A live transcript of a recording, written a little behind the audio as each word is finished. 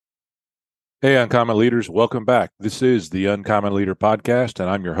Hey, Uncommon Leaders, welcome back. This is the Uncommon Leader Podcast, and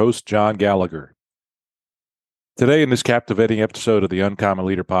I'm your host, John Gallagher. Today, in this captivating episode of the Uncommon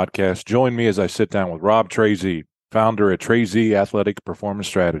Leader Podcast, join me as I sit down with Rob Tracz, founder at Tracz Athletic Performance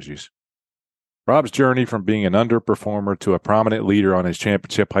Strategies. Rob's journey from being an underperformer to a prominent leader on his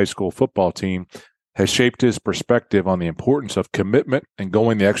championship high school football team has shaped his perspective on the importance of commitment and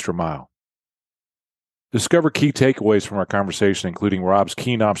going the extra mile. Discover key takeaways from our conversation, including Rob's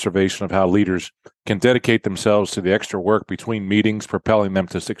keen observation of how leaders can dedicate themselves to the extra work between meetings, propelling them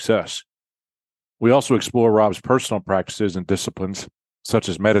to success. We also explore Rob's personal practices and disciplines, such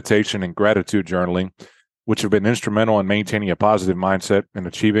as meditation and gratitude journaling, which have been instrumental in maintaining a positive mindset and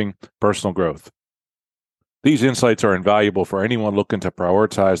achieving personal growth. These insights are invaluable for anyone looking to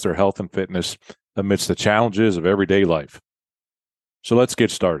prioritize their health and fitness amidst the challenges of everyday life. So let's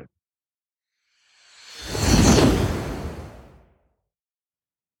get started.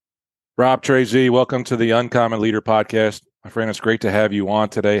 Rob Tracz, welcome to the Uncommon Leader Podcast. My friend, it's great to have you on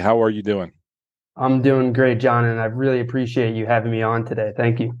today. How are you doing? I'm doing great, John, and I really appreciate you having me on today.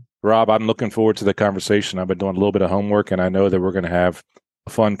 Thank you. Rob, I'm looking forward to the conversation. I've been doing a little bit of homework, and I know that we're going to have a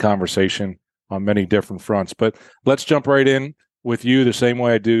fun conversation on many different fronts. But let's jump right in with you the same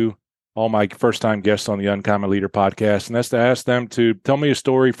way I do all my first-time guests on the Uncommon Leader Podcast, and that's to ask them to tell me a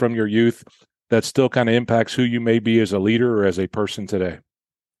story from your youth that still kind of impacts who you may be as a leader or as a person today.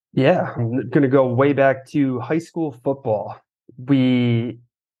 Yeah, I'm going to go way back to high school football. We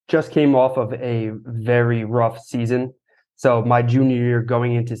just came off of a very rough season. So my junior year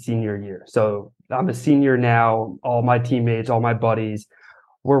going into senior year. So I'm a senior now. All my teammates, all my buddies,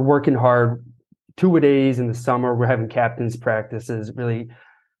 we're working hard. 2-a-days in the summer. We're having captain's practices, really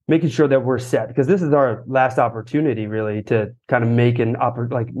making sure that we're set, because this is our last opportunity really to kind of make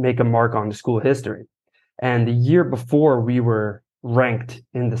a mark on the school history. And the year before, we were ranked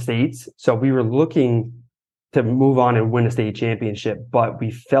in the states. So we were looking to move on and win a state championship, but we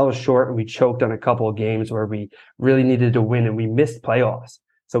fell short and we choked on a couple of games where we really needed to win, and we missed playoffs.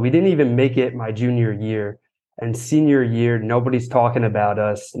 So we didn't even make it my junior year. And senior year, nobody's talking about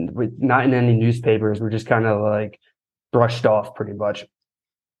us, not in any newspapers. We're just kind of like brushed off pretty much.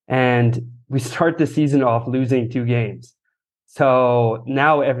 And we start the season off losing 2 games. So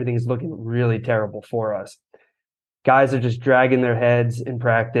now everything's looking really terrible for us. Guys are just dragging their heads in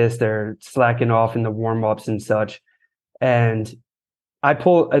practice. They're slacking off in the warm-ups and such. And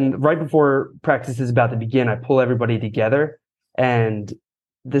right before practice is about to begin, I pull everybody together. And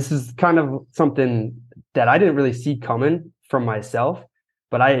this is kind of something that I didn't really see coming from myself,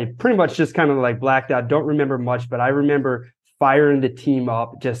 but I pretty much just kind of like blacked out. Don't remember much, but I remember firing the team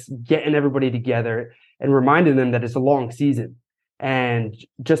up, just getting everybody together and reminding them that it's a long season. And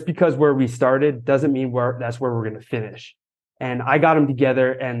just because where we started doesn't mean that's where we're going to finish. And I got them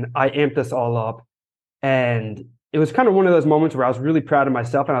together and I amped us all up. And it was kind of one of those moments where I was really proud of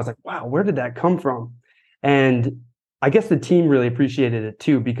myself. And I was like, wow, where did that come from? And I guess the team really appreciated it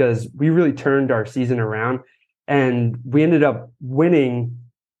too, because we really turned our season around and we ended up winning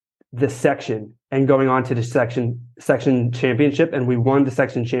the section and going on to the section championship. And we won the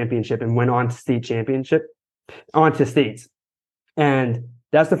section championship and went on to states. And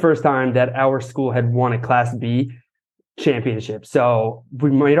that's the first time that our school had won a Class B championship. So we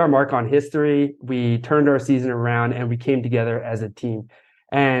made our mark on history. We turned our season around and we came together as a team.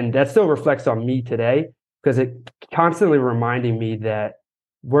 And that still reflects on me today, because it constantly reminding me that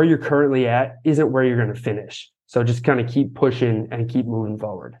where you're currently at isn't where you're going to finish. So just kind of keep pushing and keep moving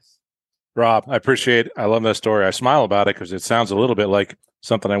forward. Rob, I love that story. I smile about it because it sounds a little bit like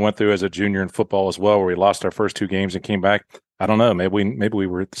something I went through as a junior in football as well, where we lost our first 2 games and came back. I don't know. Maybe we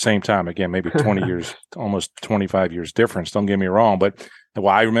were at the same time. Again, maybe 20 years, almost 25 years difference. Don't get me wrong. But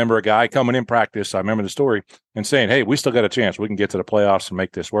I remember a guy coming in practice. I remember the story and saying, hey, we still got a chance. We can get to the playoffs and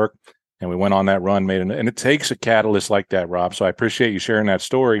make this work. And we went on that run, and it takes a catalyst like that, Rob. So I appreciate you sharing that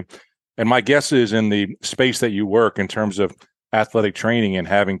story. And my guess is in the space that you work in terms of athletic training and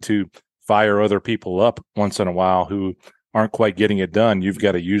having to fire other people up once in a while who aren't quite getting it done, you've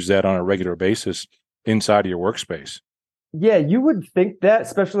got to use that on a regular basis inside of your workspace. Yeah, you would think that,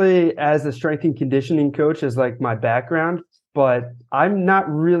 especially as a strength and conditioning coach, is like my background, but I'm not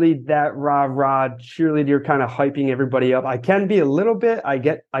really that rah cheerleader kind of hyping everybody up. I can be a little bit. I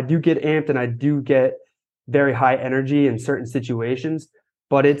do get amped and I do get very high energy in certain situations,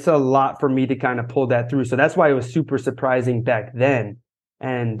 but it's a lot for me to kind of pull that through. So that's why it was super surprising back then.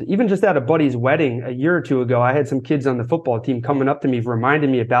 And even just at a buddy's wedding a year or 2 ago, I had some kids on the football team coming up to me,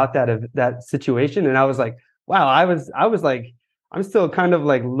 reminding me about that situation. And I was like, wow, I was like, I'm still kind of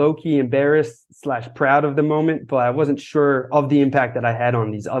like low-key embarrassed / proud of the moment, but I wasn't sure of the impact that I had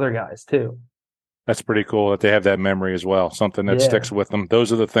on these other guys too. That's pretty cool that they have that memory as well, something that Yeah. sticks with them.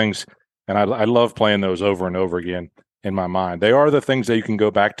 Those are the things, and I love playing those over and over again in my mind. They are the things that you can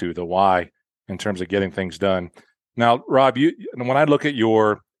go back to, the why, in terms of getting things done. Now, Rob, when I look at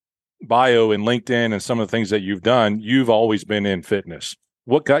your bio in LinkedIn and some of the things that you've done, you've always been in fitness.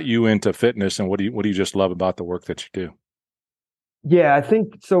 What got you into fitness, and what do you just love about the work that you do? Yeah, I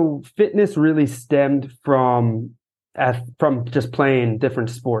think so. Fitness really stemmed from just playing different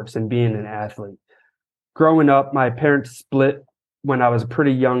sports and being an athlete. Growing up, my parents split when I was a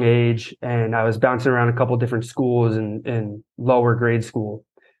pretty young age, and I was bouncing around a couple different schools in lower grade school.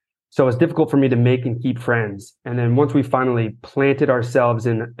 So it was difficult for me to make and keep friends. And then once we finally planted ourselves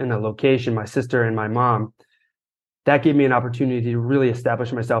in a location, my sister and my mom, that gave me an opportunity to really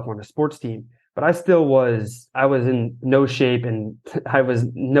establish myself on a sports team. But I was in no shape, and I was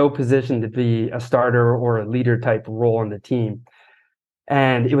no position to be a starter or a leader type role on the team.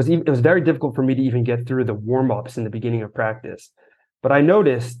 And it was very difficult for me to even get through the warm-ups in the beginning of practice. But I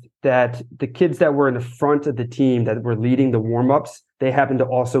noticed that the kids that were in the front of the team that were leading the warm-ups, they happened to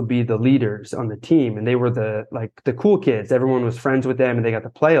also be the leaders on the team. And they were the cool kids. Everyone was friends with them and they got to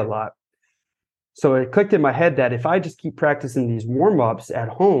play a lot. So it clicked in my head that if I just keep practicing these warm-ups at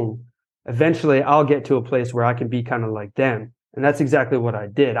home, eventually I'll get to a place where I can be kind of like them. And that's exactly what I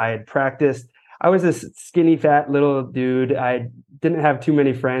did. I had practiced. I was this skinny, fat little dude. I didn't have too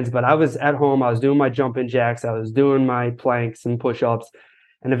many friends, but I was at home. I was doing my jumping jacks. I was doing my planks and push-ups.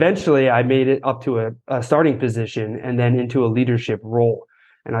 And eventually I made it up to a starting position and then into a leadership role.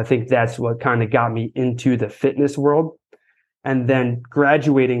 And I think that's what kind of got me into the fitness world. And then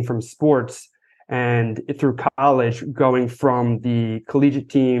graduating from sports and through college, going from the collegiate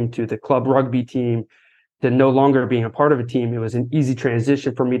team to the club rugby team to no longer being a part of a team, it was an easy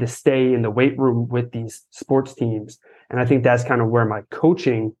transition for me to stay in the weight room with these sports teams. And I think that's kind of where my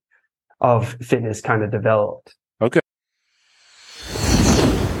coaching of fitness kind of developed. Okay.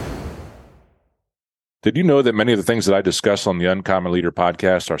 Did you know that many of the things that I discuss on the Uncommon Leader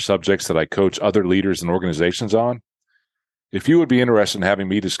podcast are subjects that I coach other leaders and organizations on? If you would be interested in having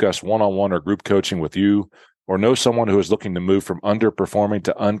me discuss one-on-one or group coaching with you, or know someone who is looking to move from underperforming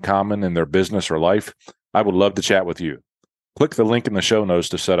to uncommon in their business or life, I would love to chat with you. Click the link in the show notes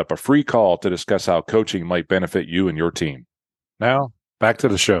to set up a free call to discuss how coaching might benefit you and your team. Now, back to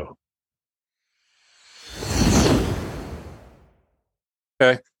the show.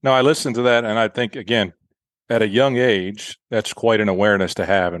 Okay. Now, I listened to that, and I think, again, at a young age, that's quite an awareness to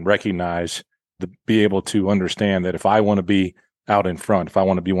have and recognize, to be able to understand that if I want to be out in front, if I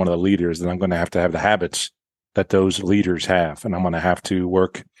want to be one of the leaders, then I'm going to have the habits that those leaders have. And I'm going to have to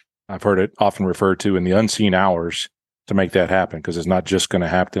work, I've heard it often referred to, in the unseen hours to make that happen, because it's not just going to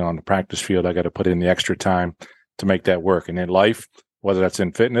happen on the practice field. I got to put in the extra time to make that work. And in life, whether that's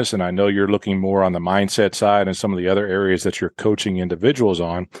in fitness, and I know you're looking more on the mindset side and some of the other areas that you're coaching individuals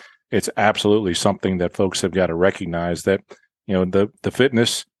on, it's absolutely something that folks have got to recognize that, the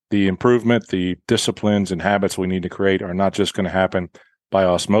fitness, the improvement, the disciplines and habits we need to create are not just going to happen by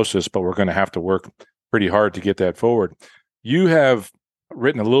osmosis, but we're going to have to work pretty hard to get that forward. You have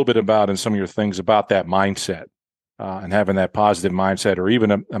written a little bit about in some of your things about that mindset and having that positive mindset, or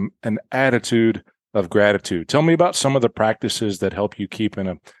even an attitude of gratitude. Tell me about some of the practices that help you keep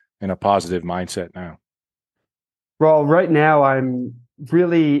in a positive mindset now. Well, right now I'm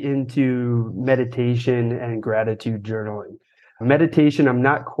really into meditation and gratitude journaling. Meditation, I'm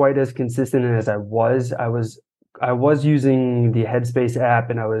not quite as consistent as I was. I was using the Headspace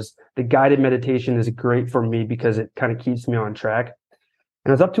app, and the guided meditation is great for me because it kind of keeps me on track.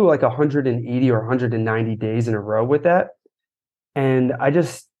 And I was up to like 180 or 190 days in a row with that. And I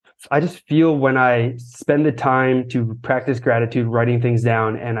just feel when I spend the time to practice gratitude, writing things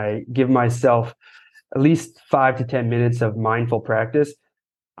down, and I give myself at least 5 to 10 minutes of mindful practice,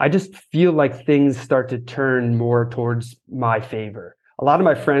 I just feel like things start to turn more towards my favor. A lot of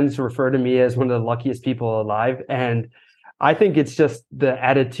my friends refer to me as one of the luckiest people alive. And I think it's just the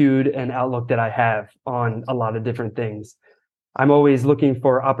attitude and outlook that I have on a lot of different things. I'm always looking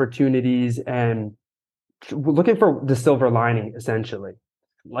for opportunities and looking for the silver lining, essentially.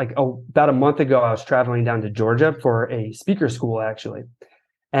 About a month ago, I was traveling down to Georgia for a speaker school, actually.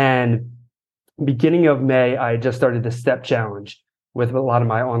 And beginning of May, I just started the step challenge with a lot of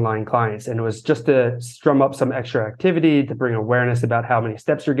my online clients. And it was just to strum up some extra activity, to bring awareness about how many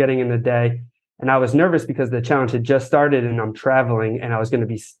steps you're getting in a day. And I was nervous because the challenge had just started and I'm traveling and I was going to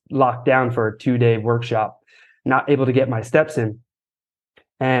be locked down for a 2-day workshop, not able to get my steps in.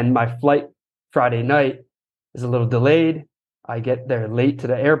 And my flight Friday night is a little delayed. I get there late to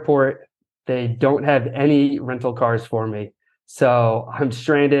the airport. They don't have any rental cars for me. So I'm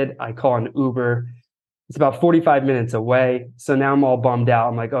stranded. I call an Uber. It's about 45 minutes away. So now I'm all bummed out.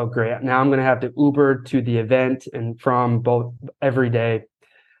 I'm like, oh, great. Now I'm going to have to Uber to the event and from both every day.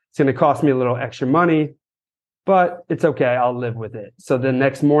 It's going to cost me a little extra money, but it's okay. I'll live with it. So the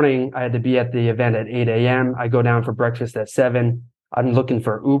next morning, I had to be at the event at 8 a.m. I go down for breakfast at 7. I'm looking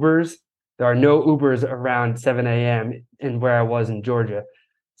for Ubers. There are no Ubers around 7 a.m. in where I was in Georgia.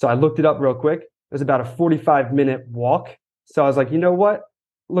 So I looked it up real quick. It was about a 45-minute walk. So I was like, you know what?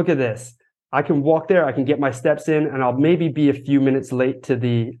 Look at this. I can walk there. I can get my steps in, and I'll maybe be a few minutes late to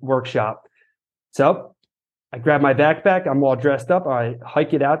the workshop. So I grab my backpack. I'm all dressed up. I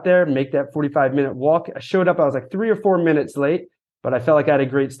hike it out there, make that 45-minute walk. I showed up. I was like 3 or 4 minutes late, but I felt like I had a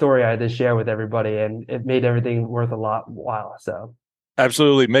great story I had to share with everybody, and it made everything worth a while. So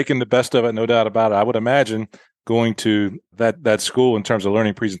Absolutely, making the best of it, no doubt about it. I would imagine going to that school in terms of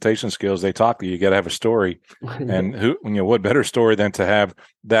learning presentation skills, they talk to you. You got to have a story, and what better story than to have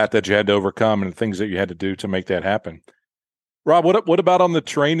that you had to overcome and the things that you had to do to make that happen. Rob, what about on the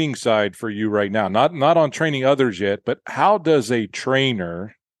training side for you right now? Not on training others yet, but how does a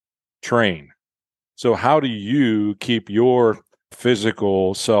trainer train? So how do you keep your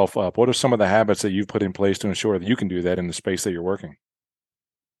physical self up? What are some of the habits that you've put in place to ensure that you can do that in the space that you're working?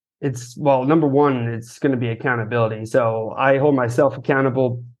 Number one, it's going to be accountability. So I hold myself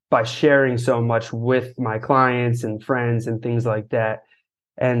accountable by sharing so much with my clients and friends and things like that.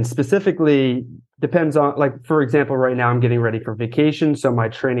 And specifically depends on, like, for example, right now I'm getting ready for vacation. So my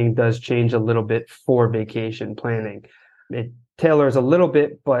training does change a little bit for vacation planning. It tailors a little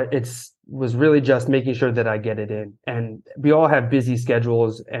bit, but was really just making sure that I get it in. And we all have busy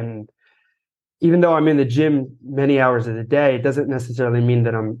schedules, and even though I'm in the gym many hours of the day, it doesn't necessarily mean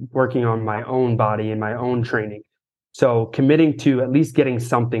that I'm working on my own body and my own training. So committing to at least getting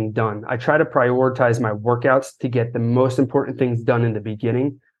something done. I try to prioritize my workouts to get the most important things done in the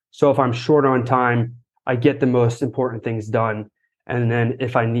beginning. So if I'm short on time, I get the most important things done. And then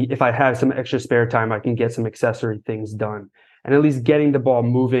if I have some extra spare time, I can get some accessory things done. And at least getting the ball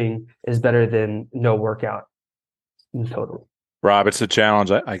moving is better than no workout in total. Rob, it's a challenge.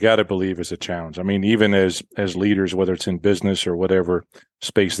 I got to believe it's a challenge. I mean, even as leaders, whether it's in business or whatever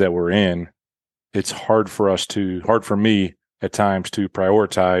space that we're in, it's hard for me at times to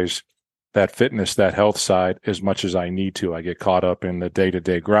prioritize that fitness, that health side as much as I need to. I get caught up in the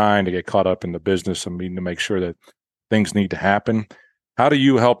day-to-day grind. I get caught up in the business of needing to make sure that things need to happen. How do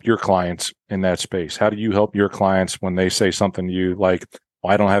you help your clients in that space? How do you help your clients when they say something to you like,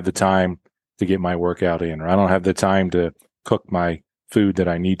 well, I don't have the time to get my workout in, or I don't have the time to cook my food that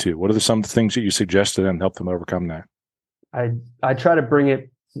I need to? What are some of the things that you suggest to them to help them overcome that? I try to bring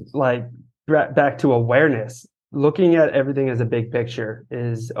it like back to awareness. Looking at everything as a big picture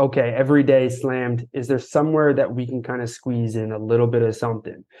is okay. Every day slammed. Is there somewhere that we can kind of squeeze in a little bit of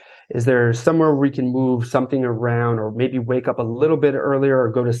something? Is there somewhere we can move something around, or maybe wake up a little bit earlier or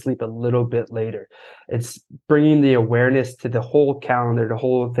go to sleep a little bit later? It's bringing the awareness to the whole calendar, the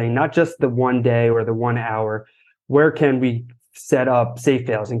whole thing, not just the one day or the 1 hour. Where can we set up safe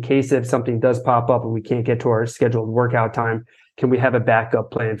fails in case if something does pop up and we can't get to our scheduled workout time? Can we have a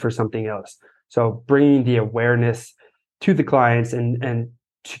backup plan for something else? So bringing the awareness to the clients and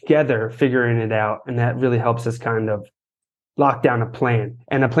together figuring it out. And that really helps us kind of lock down a plan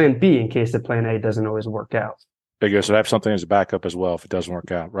and a plan B in case the plan A doesn't always work out. I guess I have something as a backup as well if it doesn't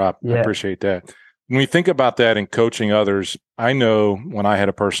work out. Rob, Yeah. I appreciate that. When we think about that in coaching others, I know when I had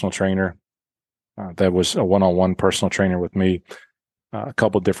a personal trainer, that was a one-on-one personal trainer with me a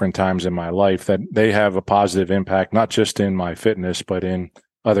couple different times in my life, that they have a positive impact, not just in my fitness, but in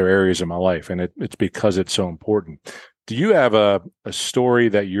other areas of my life. And it's because it's so important. Do you have a story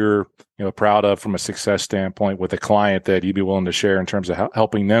that you're proud of from a success standpoint with a client that you'd be willing to share in terms of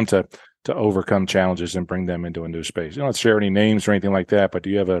helping them to overcome challenges and bring them into a new space? You don't have to share any names or anything like that, but do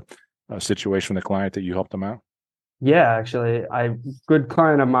you have a situation with a client that you helped them out? Yeah, actually, good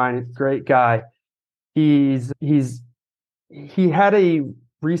client of mine, great guy. He had a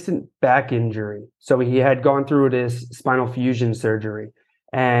recent back injury. So he had gone through this spinal fusion surgery,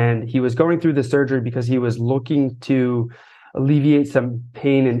 and he was going through the surgery because he was looking to alleviate some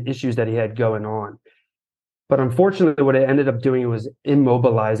pain and issues that he had going on. But unfortunately, what it ended up doing was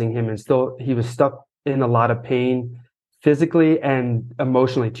immobilizing him, and still he was stuck in a lot of pain physically and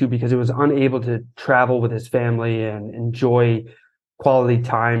emotionally too, because he was unable to travel with his family and enjoy quality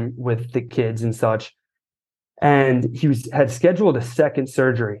time with the kids and such. And had scheduled a second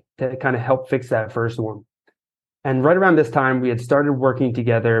surgery to kind of help fix that first one. And right around this time, we had started working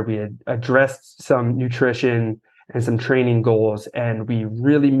together. We had addressed some nutrition and some training goals, and we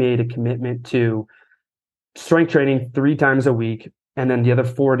really made a commitment to strength training 3 times a week. And then the other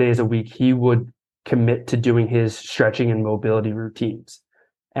 4 days a week, he would commit to doing his stretching and mobility routines.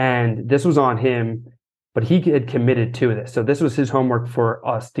 And this was on him, but he had committed to this. So this was his homework for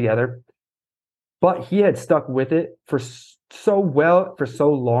us together. But he had stuck with it for so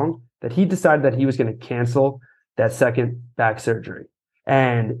long that he decided that he was going to cancel that second back surgery.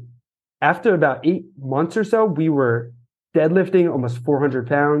 And after about 8 months or so, we were deadlifting almost 400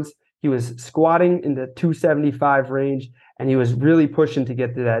 pounds. He was squatting in the 275 range, and he was really pushing to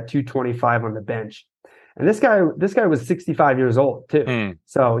get to that 225 on the bench. And this guy was 65 years old too.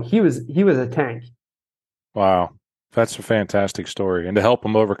 So he was a tank. Wow. That's a fantastic story. And to help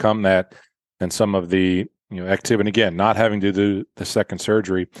him overcome that and some of the activity, again, not having to do the second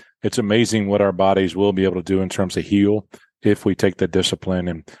surgery, it's amazing what our bodies will be able to do in terms of heal if we take the discipline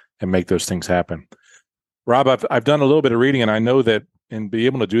and make those things happen. Rob, I've done a little bit of reading, and I know that be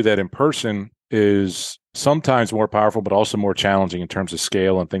able to do that in person is sometimes more powerful, but also more challenging in terms of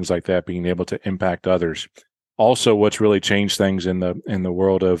scale and things like that, being able to impact others. Also, what's really changed things in the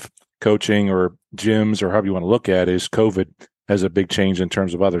world of coaching or gyms or however you want to look at it is COVID has a big change in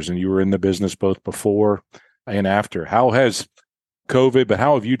terms of others. And you were in the business both before and after. How has COVID, but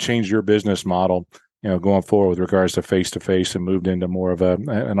how have you changed your business model, going forward with regards to face-to-face and moved into more of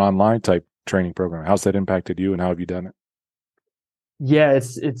an online type training program? How's that impacted you and how have you done it? Yeah,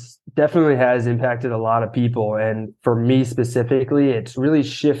 it's definitely has impacted a lot of people. And for me specifically, it's really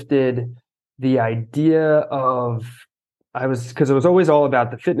shifted the idea of, because it was always all about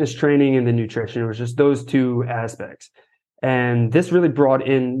the fitness training and the nutrition. It was just those two aspects. And this really brought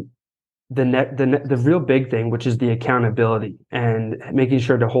in the real big thing, which is the accountability and making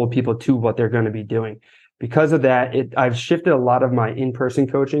sure to hold people to what they're going to be doing. Because of that, I've shifted a lot of my in-person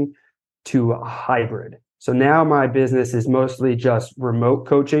coaching to a hybrid. So now my business is mostly just remote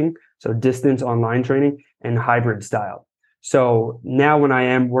coaching, so distance online training and hybrid style. So now when I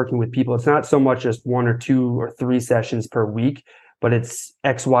am working with people, it's not so much just 1 or 2 or 3 sessions per week, but it's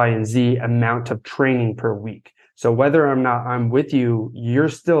X, Y, and Z amount of training per week. So whether I'm with you, you're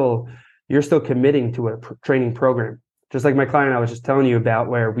still committing to a training program. Just like my client I was just telling you about,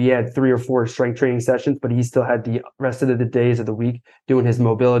 where we had 3 or 4 strength training sessions, but he still had the rest of the days of the week doing his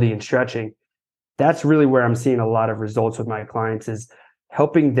mobility and stretching. That's really where I'm seeing a lot of results with my clients, is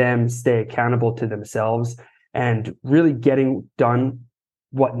helping them stay accountable to themselves and really getting done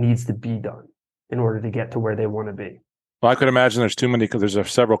what needs to be done in order to get to where they want to be. Well, I could imagine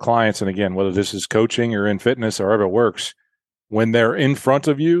there's several clients, and again, whether this is coaching or in fitness or however it works, when they're in front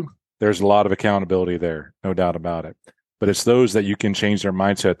of you, there's a lot of accountability there, no doubt about it. But it's those that you can change their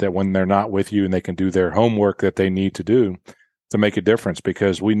mindset, that when they're not with you and they can do their homework that they need to do to make a difference,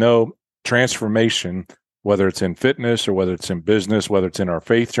 because we know transformation, whether it's in fitness or whether it's in business, whether it's in our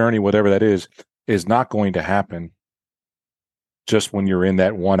faith journey, whatever that is not going to happen just when you're in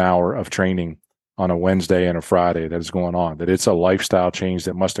that 1 hour of training on a Wednesday and a Friday that is going on, that it's a lifestyle change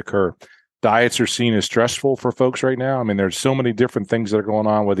that must occur. Diets are seen as stressful for folks right now. I mean, there's so many different things that are going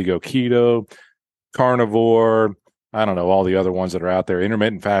on, whether you go keto, carnivore, I don't know, all the other ones that are out there,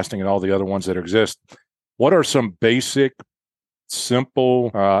 intermittent fasting and all the other ones that exist. What are some basic,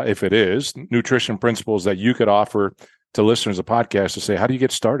 simple, if it is, nutrition principles that you could offer to listeners of podcasts to say, how do you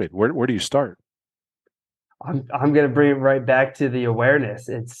get started? Where do you start? I'm going to bring it right back to the awareness.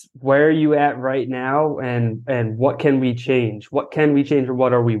 It's where are you at right now, and what can we change? What can we change, or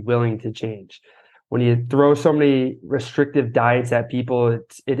what are we willing to change? When you throw so many restrictive diets at people,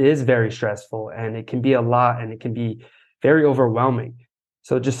 it is very stressful, and it can be a lot, and it can be very overwhelming.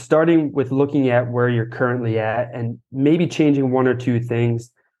 So just starting with looking at where you're currently at and maybe changing 1 or 2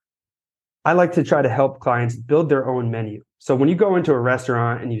 things. I like to try to help clients build their own menu. So when you go into a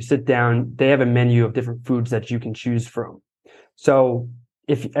restaurant and you sit down, they have a menu of different foods that you can choose from. So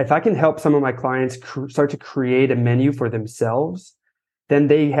if I can help some of my clients start to create a menu for themselves, then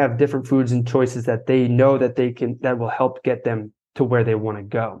they have different foods and choices that they know that will help get them to where they want to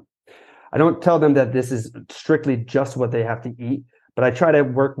go. I don't tell them that this is strictly just what they have to eat, but I try to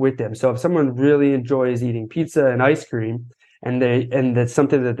work with them. So if someone really enjoys eating pizza and ice cream, and that's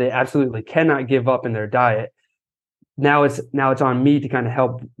something that they absolutely cannot give up in their diet, now it's on me to kind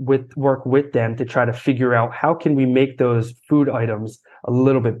of work with them to try to figure out how can we make those food items a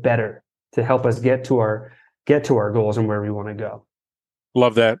little bit better to help us get to our goals and where we want to go.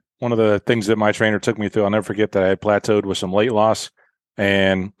 Love that. One of the things that my trainer took me through, I'll never forget, that I had plateaued with some weight loss,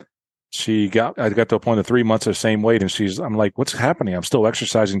 and I got to a point of 3 months of the same weight, and I'm like, what's happening? I'm still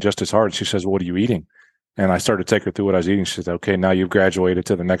exercising just as hard. She says, what are you eating? And I started to take her through what I was eating. She said, okay, now you've graduated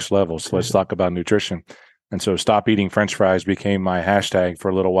to the next level. So let's talk about nutrition. And so stop eating French fries became my hashtag for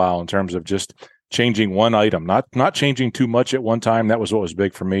a little while in terms of just changing one item, not changing too much at one time. That was what was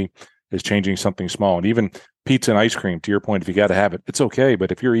big for me, is changing something small. And even pizza and ice cream, to your point, if you got to have it, it's okay.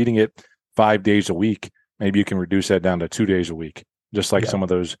 But if you're eating it 5 days a week, maybe you can reduce that down to 2 days a week, just like some of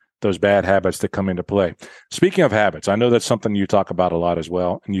those bad habits that come into play. Speaking of habits, I know that's something you talk about a lot as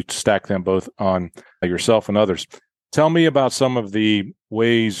well, and you stack them both on yourself and others. Tell me about some of the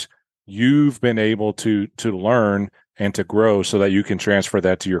ways you've been able to learn and to grow so that you can transfer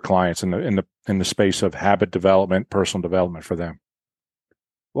that to your clients in the space of habit development, personal development for them.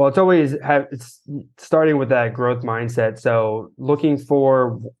 Well, it's starting with that growth mindset. So looking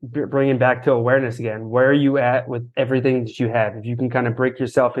for bringing back to awareness again. Where are you at with everything that you have? If you can kind of break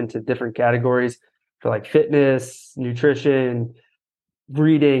yourself into different categories for like fitness, nutrition,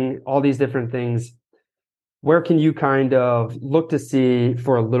 reading, all these different things, where can you kind of look to see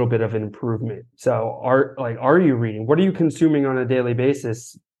for a little bit of an improvement? So are you reading? What are you consuming on a daily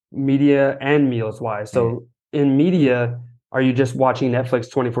basis, media and meals wise? So in media, are you just watching Netflix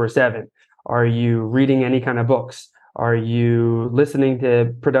 24/7? Are you reading any kind of books? Are you listening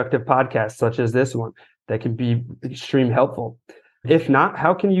to productive podcasts such as this one that can be extremely helpful? If not,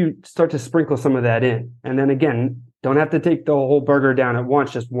 how can you start to sprinkle some of that in? And then again, don't have to take the whole burger down at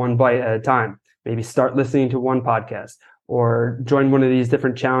once, just one bite at a time. Maybe start listening to one podcast or join one of these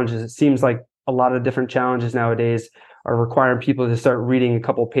different challenges. It seems like a lot of different challenges nowadays are requiring people to start reading a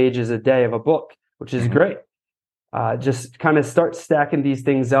couple pages a day of a book, which is great. Just kind of start stacking these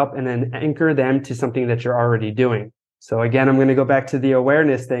things up and then anchor them to something that you're already doing. So again, I'm going to go back to the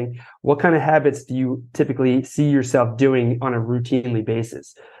awareness thing. What kind of habits do you typically see yourself doing on a routinely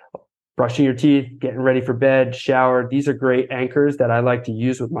basis? Brushing your teeth, getting ready for bed, shower. These are great anchors that I like to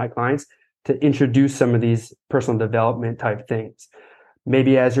use with my clients to introduce some of these personal development type things.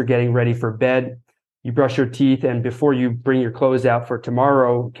 Maybe as you're getting ready for bed, you brush your teeth, and before you bring your clothes out for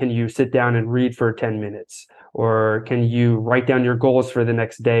tomorrow, can you sit down and read for 10 minutes? Or can you write down your goals for the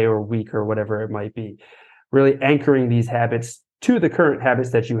next day or week or whatever it might be? Really anchoring these habits to the current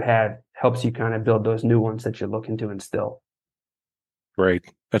habits that you have helps you kind of build those new ones that you're looking to instill. Great.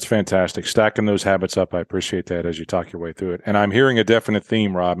 That's fantastic. Stacking those habits up. I appreciate that as you talk your way through it. And I'm hearing a definite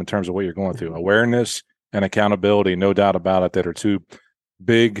theme, Rob, in terms of what you're going through. Awareness and accountability, no doubt about it, that are two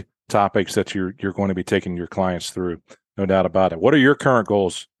big topics that you're going to be taking your clients through. No doubt about it. What are your current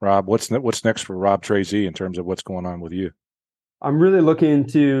goals, Rob? What's next for Rob Tracz in terms of what's going on with you? I'm really looking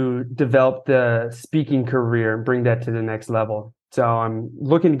to develop the speaking career and bring that to the next level. So I'm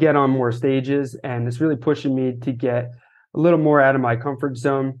looking to get on more stages, and it's really pushing me to get a little more out of my comfort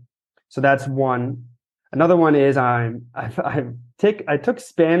zone. So that's one. Another one is I took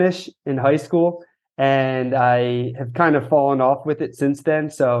Spanish in high school, and I have kind of fallen off with it since then.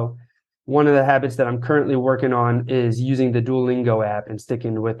 So one of the habits that I'm currently working on is using the Duolingo app and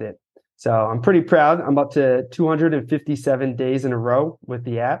sticking with it. So I'm pretty proud. I'm up to 257 days in a row with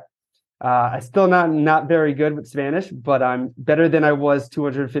the app. I still not very good with Spanish, but I'm better than I was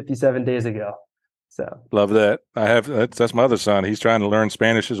 257 days ago. So love that. That's my other son. He's trying to learn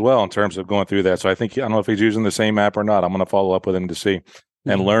Spanish as well in terms of going through that. So I don't know if he's using the same app or not. I'm going to follow up with him to see.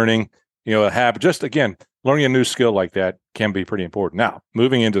 And learning, a habit, just again, learning a new skill like that can be pretty important. Now,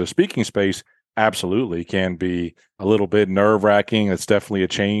 moving into the speaking space, absolutely can be a little bit nerve-wracking. It's definitely a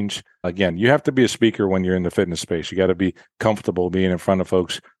change. Again, you have to be a speaker when you're in the fitness space. You got to be comfortable being in front of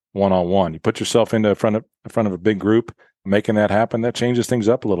folks one-on-one. You put yourself in front of a big group, making that happen, that changes things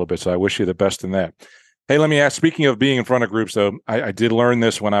up a little bit. So I wish you the best in that. Hey, let me ask, speaking of being in front of groups, though, I did learn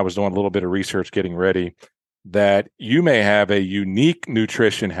this when I was doing a little bit of research getting ready, that you may have a unique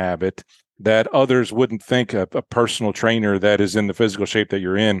nutrition habit that others wouldn't think a personal trainer that is in the physical shape that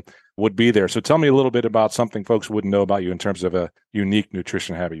you're in would be there. So tell me a little bit about something folks wouldn't know about you in terms of a unique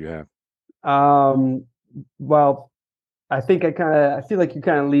nutrition habit you have. Well, I think I feel like you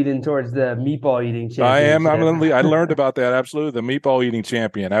kind of lead in towards the meatball eating championship. I learned about that. Absolutely. The meatball eating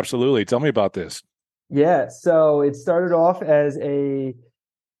champion. Absolutely. Tell me about this. Yeah. So it started off as a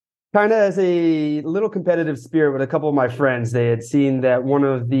little competitive spirit with a couple of my friends. They had seen that one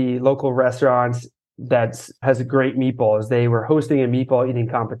of the local restaurants that has a great meatballs, they were hosting a meatball eating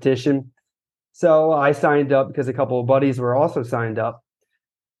competition. So I signed up because a couple of buddies were also signed up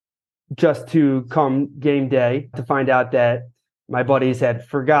just to come game day to find out that my buddies had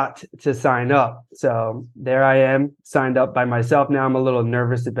forgot to sign up. So there I am, signed up by myself. Now I'm a little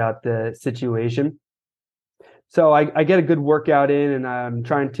nervous about the situation. So I get a good workout in, and I'm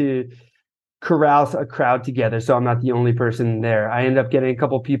trying to corral a crowd together so I'm not the only person there. I end up getting a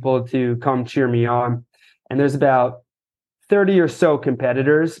couple people to come cheer me on. And there's about 30 or so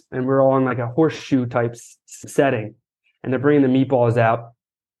competitors, and we're all in like a horseshoe type setting. And they're bringing the meatballs out.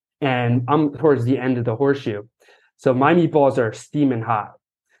 and I'm towards the end of the horseshoe. So my meatballs are steaming hot,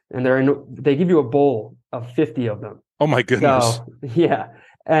 and they give you a bowl of 50 of them. Oh my goodness. So yeah.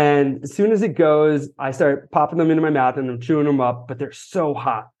 And as soon as it goes, I start popping them into my mouth and I'm chewing them up, but they're so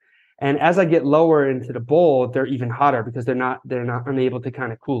hot. And as I get lower into the bowl, they're even hotter because they're not unable to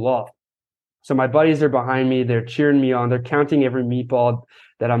kind of cool off. So my buddies are behind me, they're cheering me on, they're counting every meatball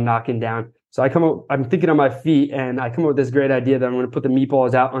that I'm knocking down. So I'm thinking on my feet, and I come up with this great idea that I'm going to put the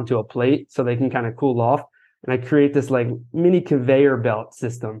meatballs out onto a plate so they can kind of cool off. And I create this like mini conveyor belt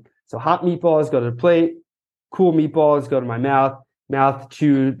system. So hot meatballs go to the plate, cool meatballs go to my mouth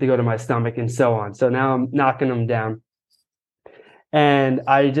chewed, they go to my stomach, and so on. So now I'm knocking them down. And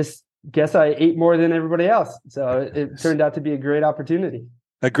I just guess I ate more than everybody else. So it turned out to be a great opportunity.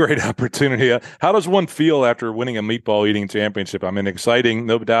 A great opportunity. How does one feel after winning a meatball eating championship? I mean, exciting,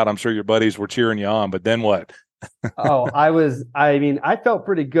 no doubt. I'm sure your buddies were cheering you on, but then what? I felt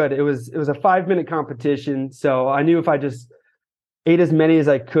pretty good. It was a 5-minute competition. So I knew if I just ate as many as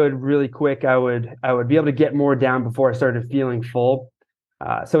I could really quick, I would be able to get more down before I started feeling full.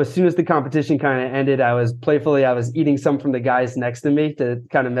 So as soon as the competition kind of ended, I was eating some from the guys next to me to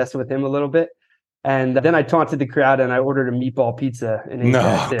kind of mess with him a little bit. And then I taunted the crowd and I ordered a meatball pizza and ate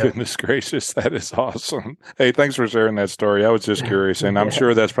that too. Goodness gracious. That is awesome. Hey, thanks for sharing that story. I was just curious. And I'm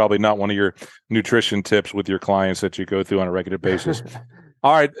sure that's probably not one of your nutrition tips with your clients that you go through on a regular basis.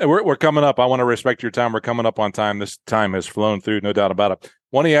 All right. We're coming up. I want to respect your time. We're coming up on time. This time has flown through, no doubt about it.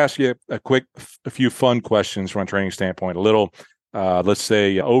 Want to ask you a few fun questions from a training standpoint, a little, let's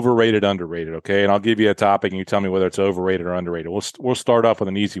say overrated, underrated. Okay. And I'll give you a topic and you tell me whether it's overrated or underrated. We'll start off with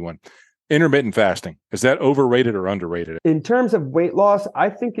an easy one. Intermittent fasting, is that overrated or underrated? In terms of weight loss, I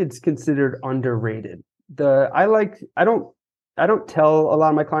think it's considered underrated. I don't tell a lot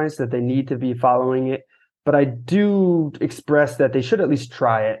of my clients that they need to be following it, but I do express that they should at least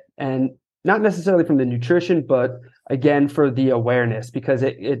try it, and not necessarily from the nutrition, but again for the awareness, because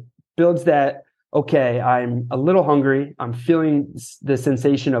it builds that, okay, I'm a little hungry, I'm feeling the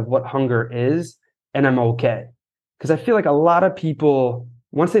sensation of what hunger is, and I'm okay. Because I feel like a lot of people,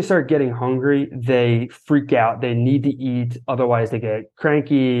 once they start getting hungry, they freak out. They need to eat. Otherwise, they get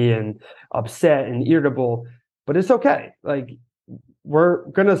cranky and upset and irritable. But it's okay. Like, we're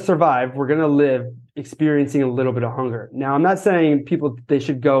going to survive. We're going to live experiencing a little bit of hunger. Now, I'm not saying they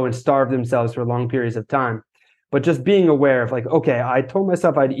should go and starve themselves for long periods of time, but just being aware of like, okay, I told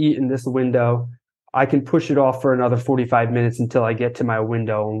myself I'd eat in this window. I can push it off for another 45 minutes until I get to my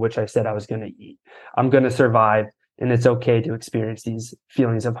window in which I said I was going to eat. I'm going to survive. And it's okay to experience these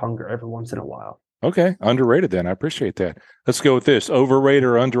feelings of hunger every once in a while. Okay. Underrated then. I appreciate that. Let's go with this. Overrated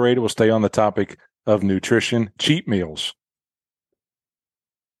or underrated? We'll stay on the topic of nutrition. Cheat meals.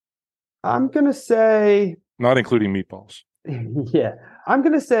 I'm going to say... Not including meatballs. Yeah. I'm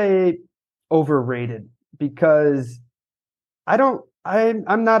going to say overrated because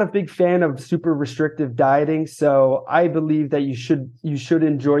I'm not a big fan of super restrictive dieting. So I believe that you should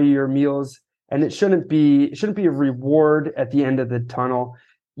enjoy your meals. And it shouldn't be a reward at the end of the tunnel.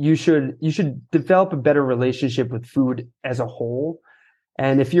 You should develop a better relationship with food as a whole.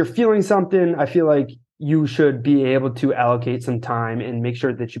 And if you're feeling something, I feel like you should be able to allocate some time and make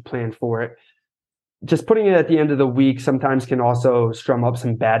sure that you plan for it. Just putting it at the end of the week sometimes can also strum up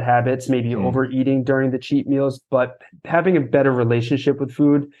some bad habits, maybe overeating during the cheat meals. But having a better relationship with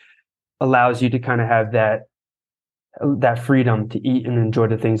food allows you to kind of have that freedom to eat and enjoy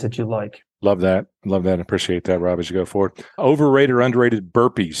the things that you like. Love that. Appreciate that, Rob, as you go forward. Overrated or underrated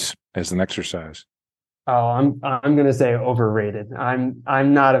burpees as an exercise? Oh, I'm going to say overrated. I'm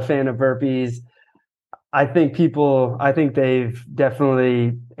not a fan of burpees. I think they've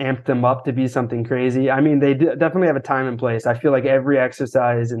definitely amped them up to be something crazy. I mean, they definitely have a time and place. I feel like every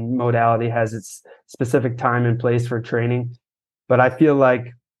exercise and modality has its specific time and place for training, but I feel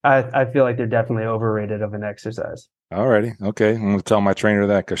like they're definitely overrated of an exercise. All righty. Okay. I'm going to tell my trainer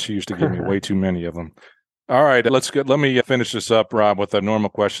that because she used to give me way too many of them. All right. Let me finish this up, Rob, with a normal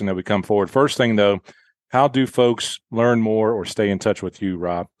question that we come forward. First thing, though, how do folks learn more or stay in touch with you,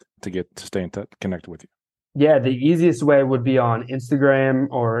 Rob, to stay connected with you? Yeah, the easiest way would be on Instagram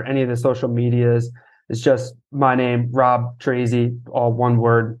or any of the social medias. It's just my name, Rob Tracz, all one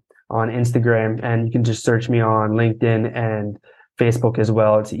word on Instagram. And you can just search me on LinkedIn and Facebook as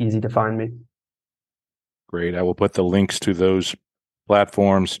well. It's easy to find me. Great. I will put the links to those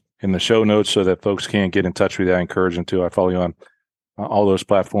platforms in the show notes so that folks can get in touch with you. I encourage them to. I follow you on all those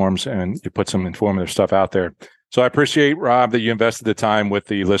platforms and you put some informative stuff out there. So I appreciate, Rob, that you invested the time with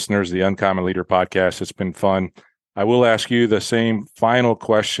the listeners, the Uncommon Leader podcast. It's been fun. I will ask you the same final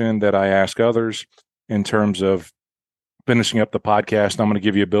question that I ask others in terms of finishing up the podcast. I'm going to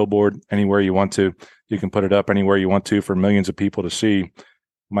give you a billboard anywhere you want to. You can put it up anywhere you want to for millions of people to see.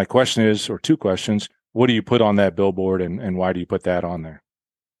 My question is, or two questions, what do you put on that billboard and why do you put that on there?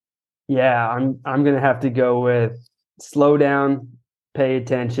 Yeah, I'm going to have to go with slow down, pay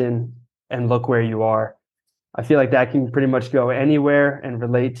attention, and look where you are. I feel like that can pretty much go anywhere and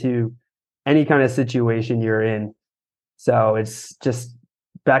relate to any kind of situation you're in. So it's just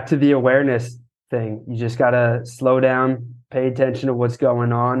back to the awareness thing. You just got to slow down, pay attention to what's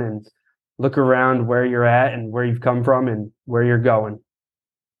going on, and look around where you're at and where you've come from and where you're going.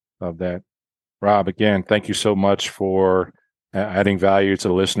 Love that. Rob, again, thank you so much for adding value to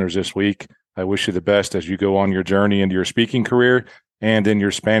the listeners this week. I wish you the best as you go on your journey into your speaking career and in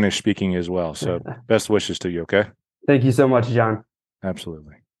your Spanish speaking as well. So best wishes to you, okay? Thank you so much, John.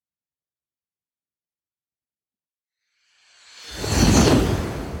 Absolutely.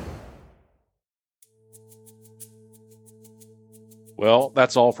 Well,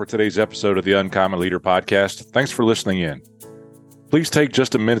 that's all for today's episode of the Uncommon Leader Podcast. Thanks for listening in. Please take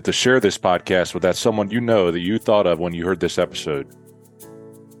just a minute to share this podcast with that someone you know that you thought of when you heard this episode.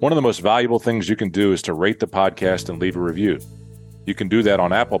 One of the most valuable things you can do is to rate the podcast and leave a review. You can do that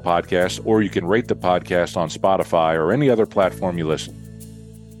on Apple Podcasts, or you can rate the podcast on Spotify or any other platform you listen.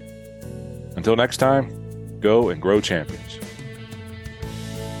 Until next time, go and grow champions.